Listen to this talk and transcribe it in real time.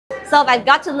So I've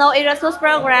got to know Erasmus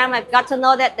program. I've got to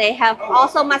know that they have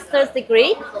also master's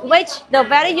degree, which the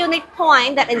very unique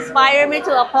point that inspired me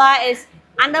to apply is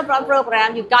under one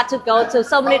program, you got to go to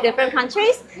so many different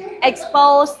countries,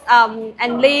 exposed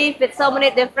and live with so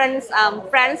many different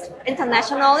friends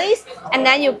internationally, and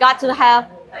then you got to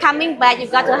have coming back, you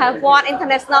got to have one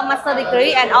international master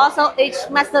degree and also each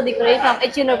master degree from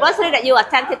each university that you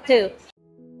attended to.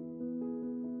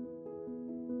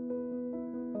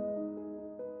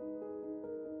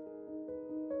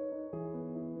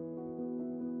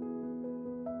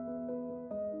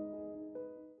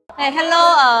 Hey,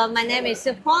 hello, my name is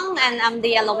Su Huang and I'm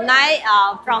the alumni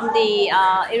from the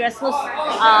Erasmus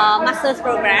Master's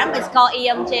Program. It's called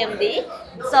EMJMD.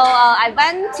 So I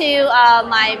went to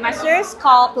my master's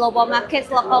called Global Markets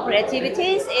Local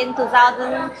Creativities in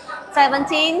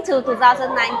 2017 to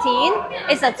 2019.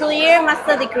 It's a 2-year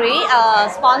master degree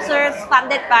sponsored,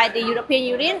 funded by the European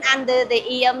Union under the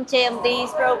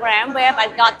EMJMD's program, where I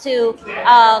got to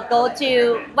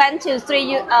went to 3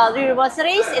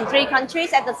 universities in 3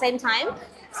 countries at the same time.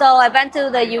 So I went to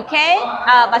the UK,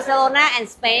 Barcelona and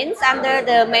Spain under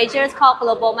the majors called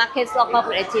Global Markets Local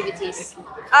Creativities.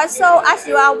 So as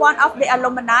you are one of the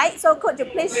alumni, so could you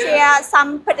please share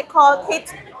some practical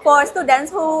tips for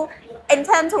students who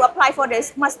intend to apply for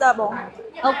this master program?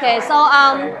 Okay, so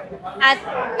I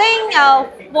think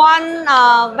one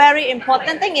very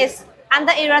important thing is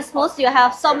under Erasmus, you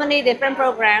have so many different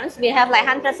programs. We have like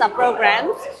hundreds of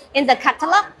programs in the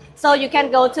catalog. So you can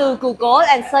go to Google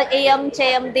and search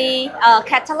EMJMD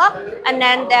catalog, and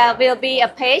then there will be a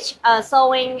page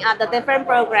showing the different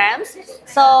programs.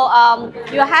 So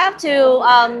you have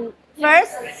to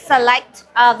first select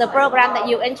the program that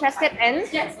you're interested in.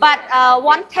 But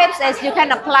one tip is you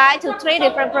can apply to 3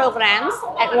 different programs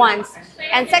at once.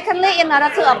 And secondly, in order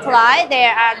to apply,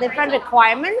 there are different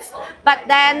requirements. But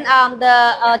then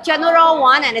the general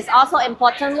one, and it's also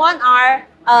important one, are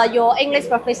your English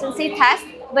proficiency test,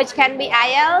 which can be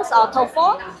IELTS or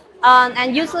TOEFL.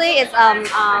 And usually it's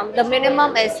the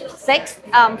minimum is 6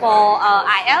 for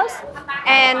IELTS,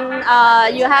 and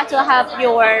you have to have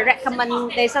your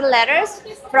recommendation letters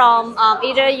from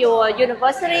either your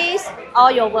universities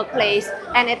or your workplace,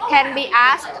 and it can be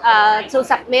asked to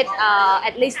submit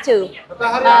at least 2.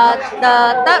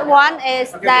 The third one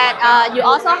is that you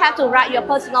also have to write your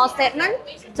personal statement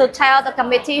to tell the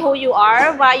committee who you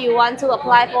are, why you want to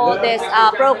apply for this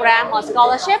program or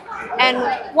scholarship, and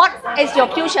what is your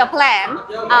future plan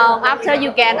after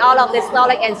you gain all of this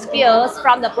knowledge and skills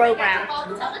from the program.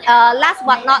 Last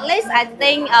but not least, I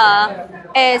think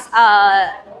is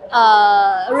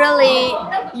really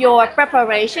your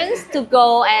preparations to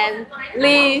go and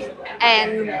live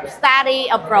and study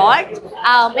abroad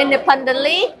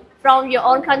independently from your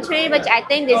own country, which I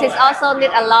think this is also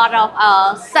need a lot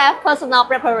of self-personal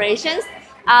preparations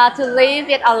to live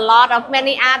with a lot of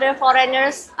many other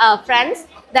foreigners, friends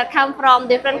that come from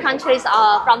different countries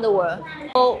from the world.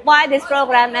 So why this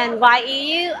program and why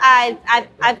EU?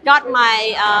 I've got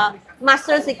my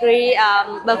master's degree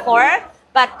before,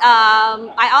 but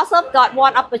I also got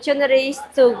one opportunity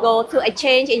to go to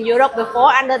exchange in Europe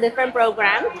before under different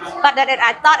programs, but that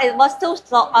I thought it was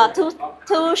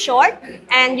too short.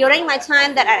 And during my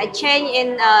time that I exchanged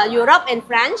in Europe in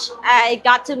French, I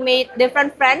got to meet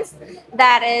different friends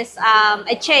that is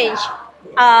exchange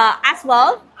as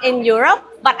well in Europe,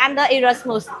 but under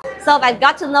Erasmus. So I've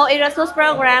got to know Erasmus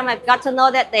program. I've got to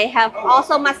know that they have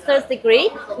also master's degree,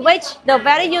 which the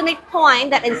very unique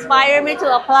point that inspired me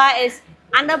to apply is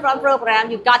under one program,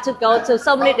 you got to go to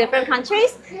so many different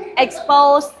countries,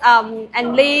 exposed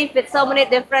and live with so many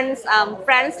different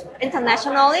friends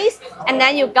internationally, and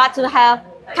then you got to have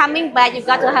coming back, you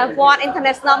got to have one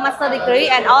international master degree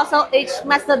and also each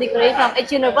master degree from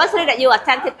each university that you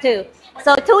attended to.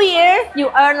 So 2 years,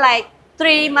 you earn like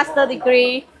 3 master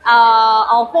degree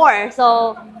or 4.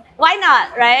 So why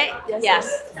not, right? Yes.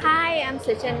 Hi, I'm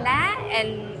Suchanda,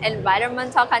 an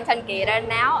environmental content creator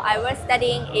now. I was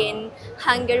studying in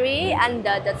Hungary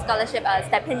under the scholarship,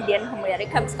 Stipendium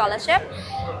American Scholarship.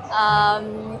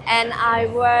 And I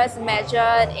was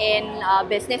majored in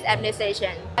business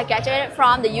administration. I graduated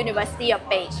from the University of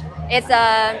Page. It's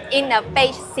in a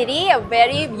Page city, a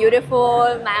very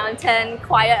beautiful mountain,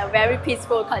 quiet, a very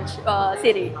peaceful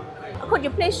city. Could you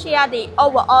please share the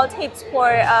overall tips for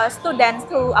students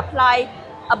to apply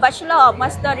a bachelor or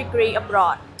master degree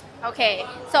abroad? Okay,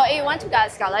 so if you want to get a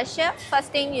scholarship,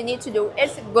 first thing you need to do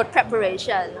is good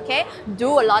preparation. Okay,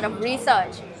 do a lot of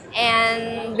research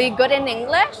and be good in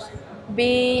English,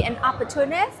 be an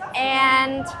opportunist,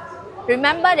 and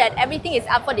remember that everything is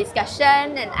up for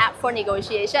discussion and up for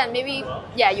negotiation. Maybe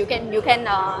you can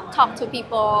talk to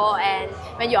people, and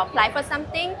when you apply for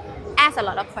something, ask a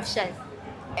lot of questions.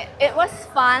 It was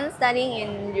fun studying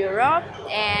in Europe,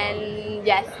 and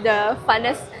yes, the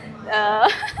funnest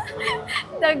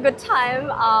the good time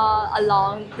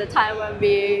along the time when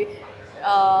we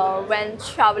went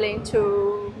traveling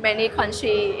to many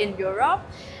countries in Europe.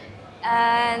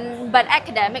 But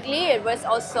academically, it was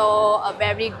also a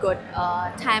very good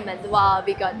time as well.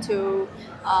 We got to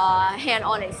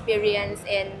hands-on experience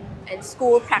in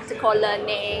school, practical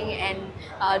learning, and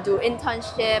do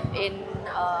internship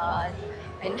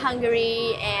in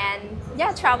Hungary, and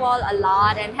travel a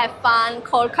lot and have fun,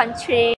 cold country.